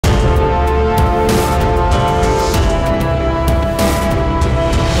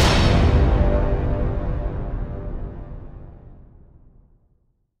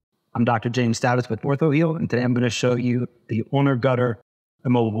I'm Dr. James Status with OrthoHeal, and today I'm going to show you the ulnar gutter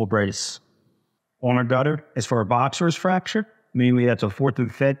immovable brace. Ulnar gutter is for a boxer's fracture, meaning that's a 4th and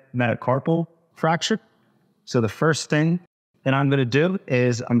 5th metacarpal fracture. So the first thing that I'm going to do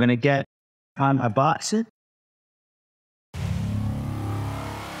is I'm going to get on my boxer.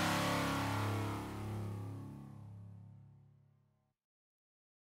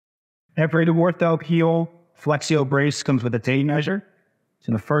 Every OrthoHeal FlexiOH brace comes with a tape measure.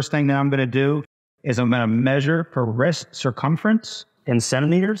 So the first thing that I'm going to do is I'm going to measure for wrist circumference in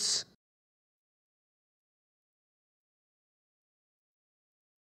centimeters.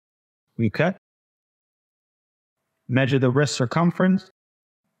 Okay. Measure the wrist circumference.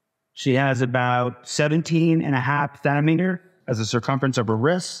 She has about 17.5 centimeters as the circumference of her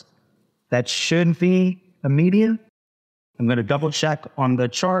wrist. That should be a median. I'm going to double check on the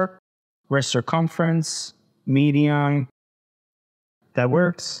chart. Wrist circumference, median. That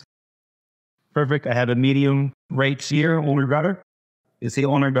works. Perfect. I have a medium right here, ulnar gutter. You see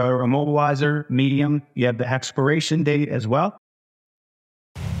ulnar gutter immobilizer, medium. You have the expiration date as well.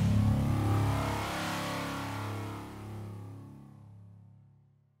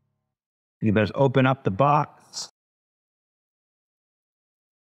 You better open up the box.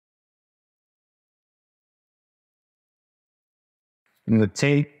 I'm going to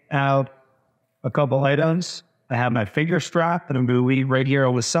take out a couple items. I have my finger strap that I'm going to leave right here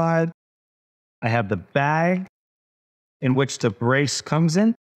on the side. I have the bag in which the brace comes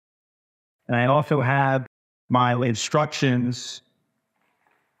in. And I also have my instructions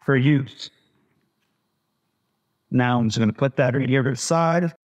for use. Now I'm just going to put that right here to the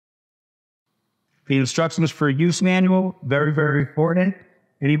side. The instructions for use manual, very, very important.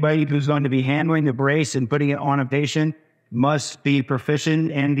 Anybody who's going to be handling the brace and putting it on a patient must be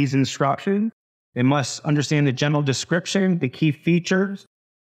proficient in these instructions. They must understand the general description, the key features,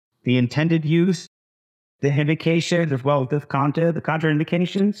 the intended use, the indications, as well as the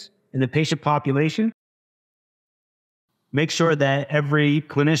contraindications in the patient population. Make sure that every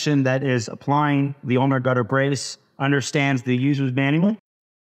clinician that is applying the ulnar gutter brace understands the user's manual.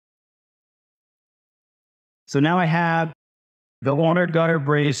 So now I have the ulnar gutter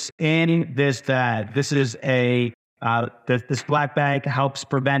brace in this bag. This is this black bag helps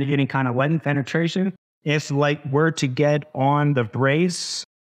prevent any kind of lead penetration. If light were to get on the brace,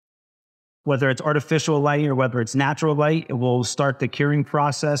 whether it's artificial light or whether it's natural light, it will start the curing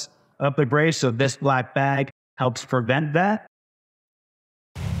process of the brace. So this black bag helps prevent that.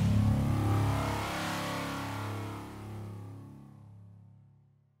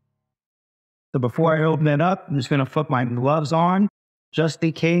 So before I open it up, I'm just going to put my gloves on just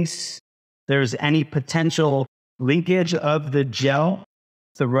in case there's any potential leakage of the gel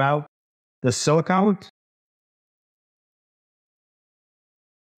throughout the silicone.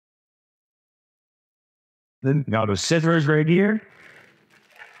 Then got the scissors right here.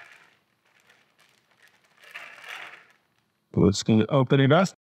 Let's go open it up.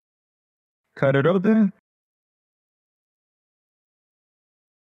 Cut it open.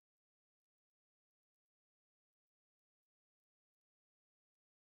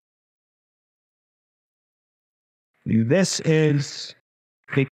 This is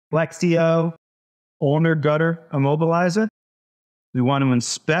the FlexiOH Ulnar gutter immobilizer. We want to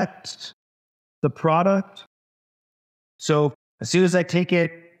inspect the product. So as soon as I take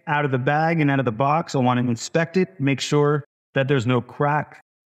it out of the bag and out of the box, I want to inspect it, make sure that there's no crack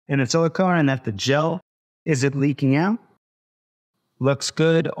in the silicone and that the gel isn't leaking out. Looks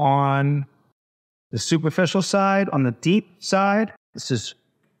good on the superficial side. On the deep side, this is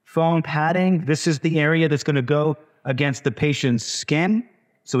foam padding. This is the area that's going to go against the patient's skin.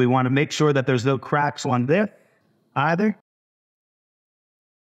 So we want to make sure that there's no cracks on there either.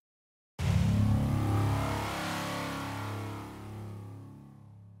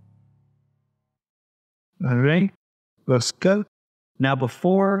 All right, looks good. Now,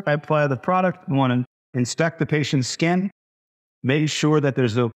 before I apply the product, I want to inspect the patient's skin. Make sure that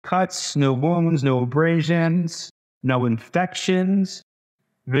there's no cuts, no wounds, no abrasions, no infections.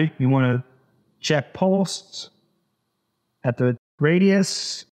 Right? You want to check pulse at the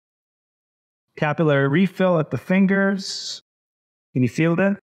radius, capillary refill at the fingers. Can you feel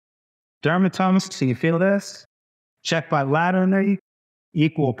that? Dermatomes, can you feel this? Check bilaterally,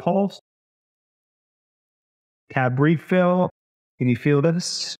 equal pulse. Cap refill. Can you feel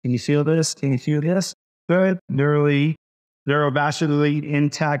this? Can you feel this? Can you feel this? Good. Neurovascularly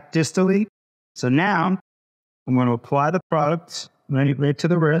intact distally. So now I'm going to apply the product right to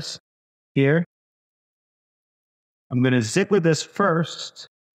the wrist here. I'm going to zip with this first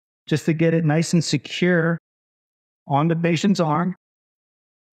just to get it nice and secure on the patient's arm.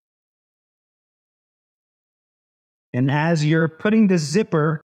 And as you're putting the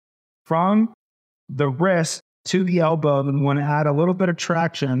zipper from the wrist to the elbow, you want to add a little bit of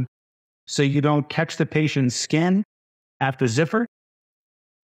traction so you don't catch the patient's skin after zipper.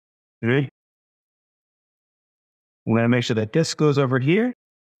 Ready? I'm going to make sure that this goes over here.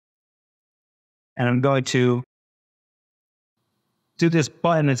 And I'm going to do this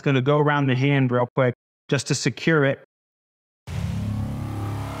button. It's going to go around the hand real quick just to secure it.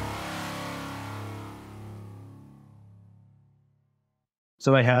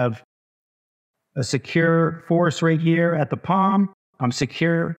 So I have a secure force right here at the palm. I'm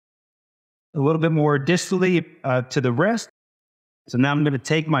secure a little bit more distally to the wrist. So now I'm going to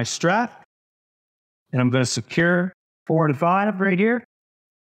take my strap and I'm going to secure 4 and 5 right here.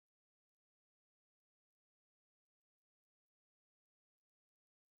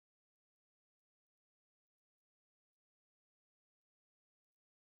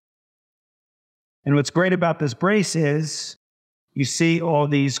 And what's great about this brace is you see all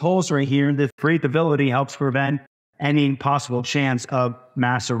these holes right here. The breathability helps prevent any possible chance of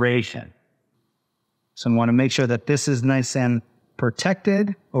maceration. So I want to make sure that this is nice and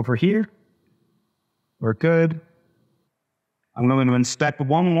protected over here. We're good. I'm going to inspect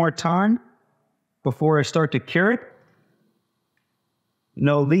one more time before I start to cure it.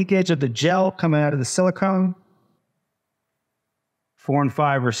 No leakage of the gel coming out of the silicone. 4 and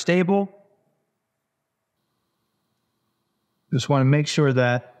 5 are stable. Just want to make sure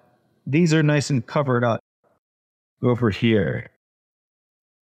that these are nice and covered up over here.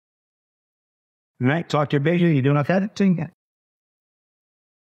 All right, talk to your patient. You doing okay?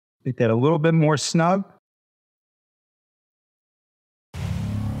 Make that a little bit more snug.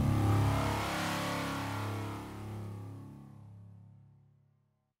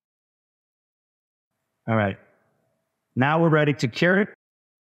 All right. Now we're ready to cure it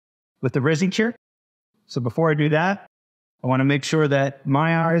with the Rizzy cure. So before I do that, I want to make sure that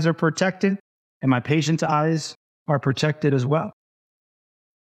my eyes are protected and my patient's eyes are protected as well.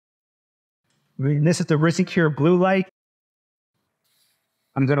 This is the Rizzy Cure blue light.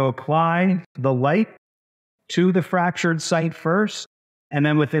 I'm going to apply the light to the fractured site first, and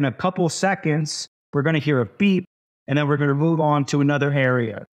then within a couple seconds, we're going to hear a beep, and then we're going to move on to another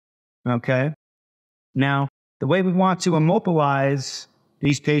area. Okay? Now, the way we want to immobilize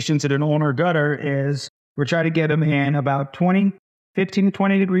these patients in an ulnar gutter is we're trying to get them in about 15 to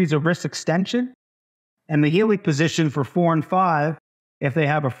 20 degrees of wrist extension. And the healing position for 4 and 5, if they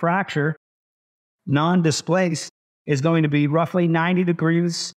have a fracture, non-displaced, is going to be roughly 90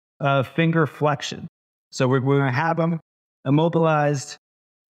 degrees of finger flexion. So we're going to have them immobilized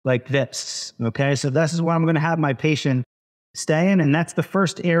like this. Okay, so this is where I'm going to have my patient stay in. And that's the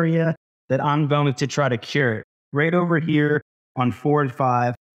first area that I'm going to try to cure it. Right over here on 4 and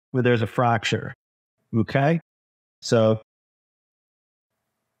 5 where there's a fracture. Okay, so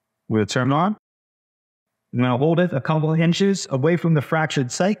we'll turn on. I'm going to hold it a couple of inches away from the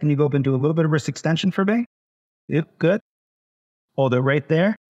fractured site. Can you go up and do a little bit of wrist extension for me? Yep, good. Hold it right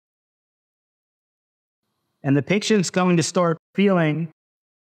there. And the patient's going to start feeling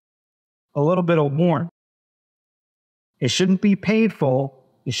a little bit of warmth. It shouldn't be painful.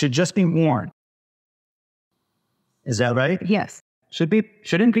 It should just be warm. Is that right? Yes.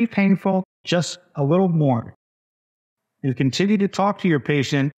 Shouldn't be painful, just a little warm. You continue to talk to your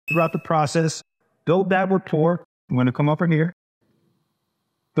patient throughout the process. Build that rapport. I'm going to come over here.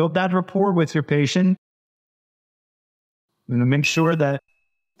 Build that rapport with your patient. I'm going to make sure that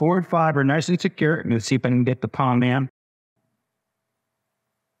 4 and 5 are nicely secure. I'm going to see if I can get the palm in.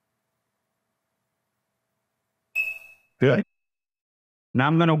 Good. Now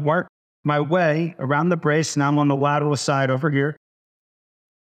I'm going to work my way around the brace. Now I'm on the lateral side over here.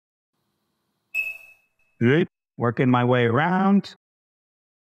 Good. Working my way around.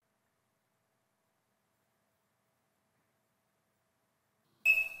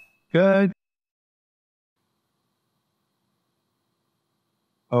 Good.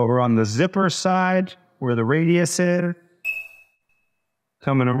 Over on the zipper side, where the radius is.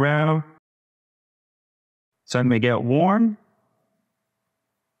 Coming around. So I'm going to get warm.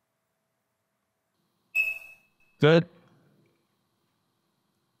 Good.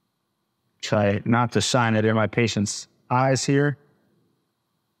 Try not to shine it in my patient's eyes here.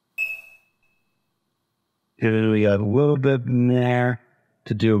 We have a little bit in there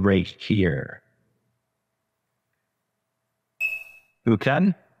to do right here.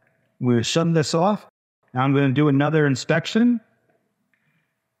 Okay. We'll shut this off. Now I'm going to do another inspection.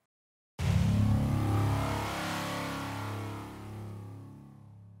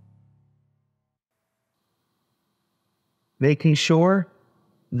 Making sure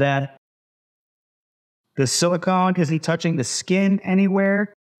that The silicone isn't touching the skin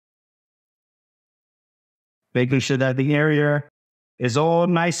anywhere. Making sure that the area is all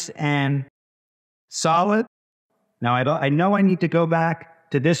nice and solid. Now, I know I need to go back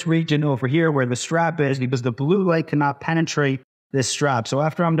to this region over here where the strap is because the blue light cannot penetrate this strap. So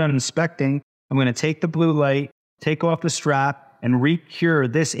after I'm done inspecting, I'm going to take the blue light, take off the strap, and re-cure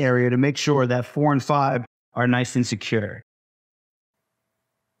this area to make sure that 4 and 5 are nice and secure.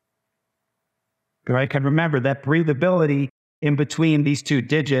 Right? And remember that breathability in between these two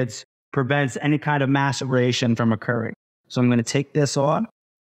digits prevents any kind of maceration from occurring. So I'm going to take this off.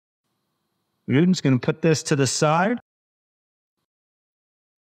 I'm just going to put this to the side.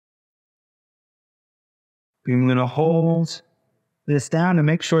 I'm going to hold this down to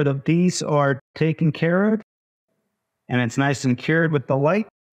make sure that these are taken care of. And it's nice and cured with the light.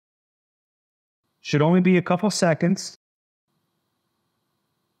 Should only be a couple seconds.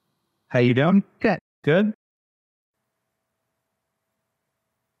 How you doing? Good. Good.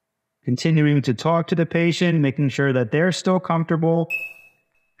 Continuing to talk to the patient, making sure that they're still comfortable.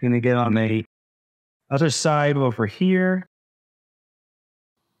 Going to get on the other side over here.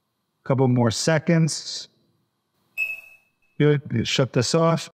 A couple more seconds. Good. Shut this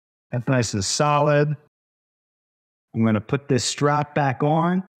off. That's nice and solid. I'm going to put this strap back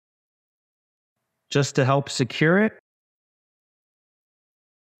on just to help secure it.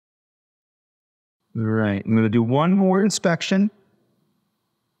 All right. I'm going to do one more inspection.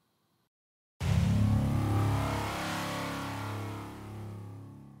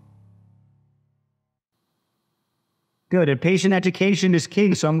 Good. And patient education is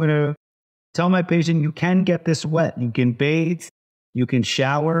key. So I'm going to tell my patient, you can get this wet. You can bathe. You can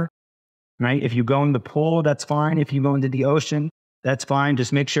shower. Right? If you go in the pool, that's fine. If you go into the ocean, that's fine.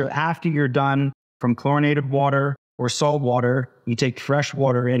 Just make sure after you're done from chlorinated water or salt water, you take fresh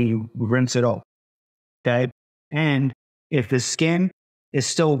water and you rinse it off. Okay? And if the skin is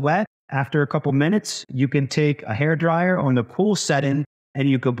still wet after a couple minutes, you can take a hairdryer on the cool setting and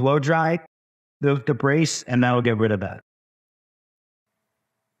you could blow dry the brace and that'll get rid of that.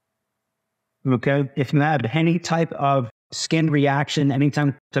 Okay? If you have any type of skin reaction, any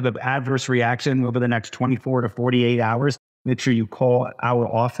type of adverse reaction over the next 24 to 48 hours, make sure you call our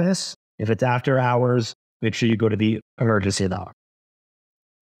office. If it's after hours, make sure you go to the emergency doc.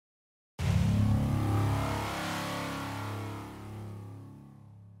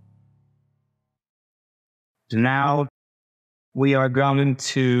 So now we are going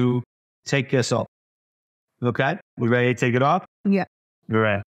to take this off. Okay? We ready to take it off? Yeah. You're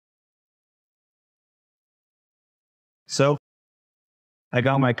right. So I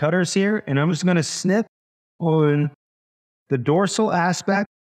got my cutters here, and I'm just going to snip on the dorsal aspect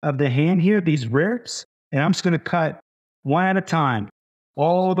of the hand here, these ribs, and I'm just going to cut one at a time,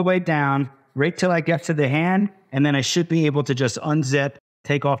 all the way down, right till I get to the hand, and then I should be able to just unzip,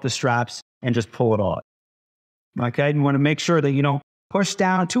 take off the straps, and just pull it off. Okay? You want to make sure that you don't push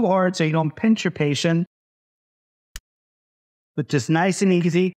down too hard so you don't pinch your patient, but just nice and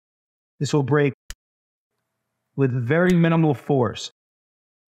easy. This will break with very minimal force.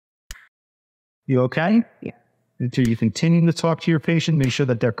 You okay? Yeah. Until you continue to talk to your patient, make sure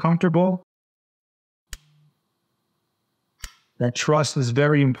that they're comfortable. That trust is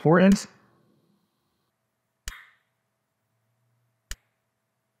very important.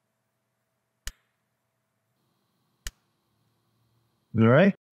 All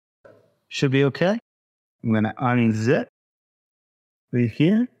right. Should be okay. I'm going to unzip right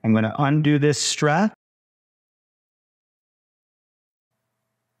here. I'm going to undo this strap.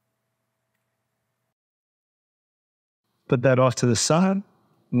 Put that off to the side.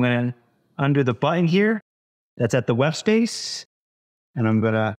 I'm going to undo the button here. That's at the web space. And I'm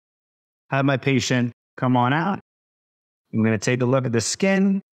going to have my patient come on out. I'm going to take a look at the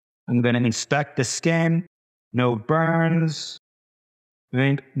skin. I'm going to inspect the skin. No burns.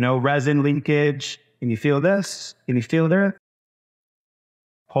 Right? No resin leakage. Can you feel this? Can you feel that?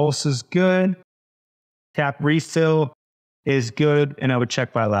 Pulse is good. Cap refill is good. And I would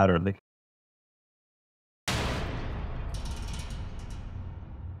check bilaterally.